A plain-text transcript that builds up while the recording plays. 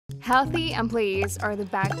Healthy employees are the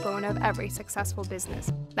backbone of every successful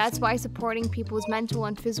business. That's why supporting people's mental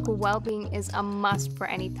and physical well-being is a must for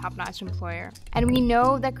any top-notch employer. And we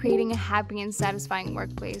know that creating a happy and satisfying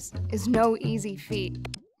workplace is no easy feat,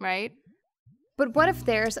 right? But what if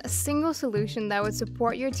there's a single solution that would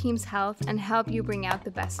support your team's health and help you bring out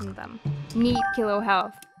the best in them? Meet Kilo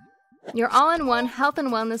Health, your all-in-one health and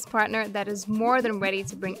wellness partner that is more than ready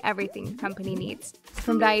to bring everything your company needs.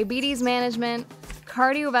 From diabetes management,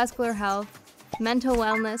 cardiovascular health, mental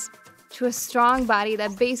wellness, to a strong body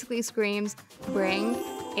that basically screams, bring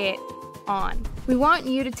it on. We want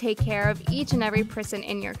you to take care of each and every person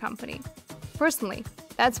in your company. Personally,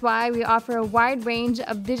 that's why we offer a wide range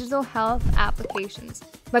of digital health applications.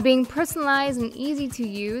 By being personalized and easy to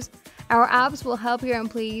use, our apps will help your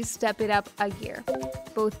employees step it up a gear,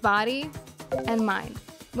 both body and mind.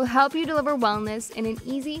 We'll help you deliver wellness in an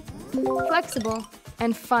easy, flexible,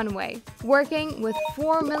 and fun way. Working with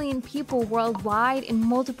 4 million people worldwide in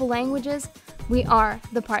multiple languages, we are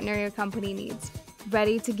the partner your company needs.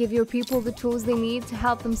 Ready to give your people the tools they need to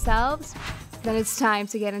help themselves? Then it's time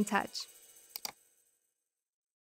to get in touch.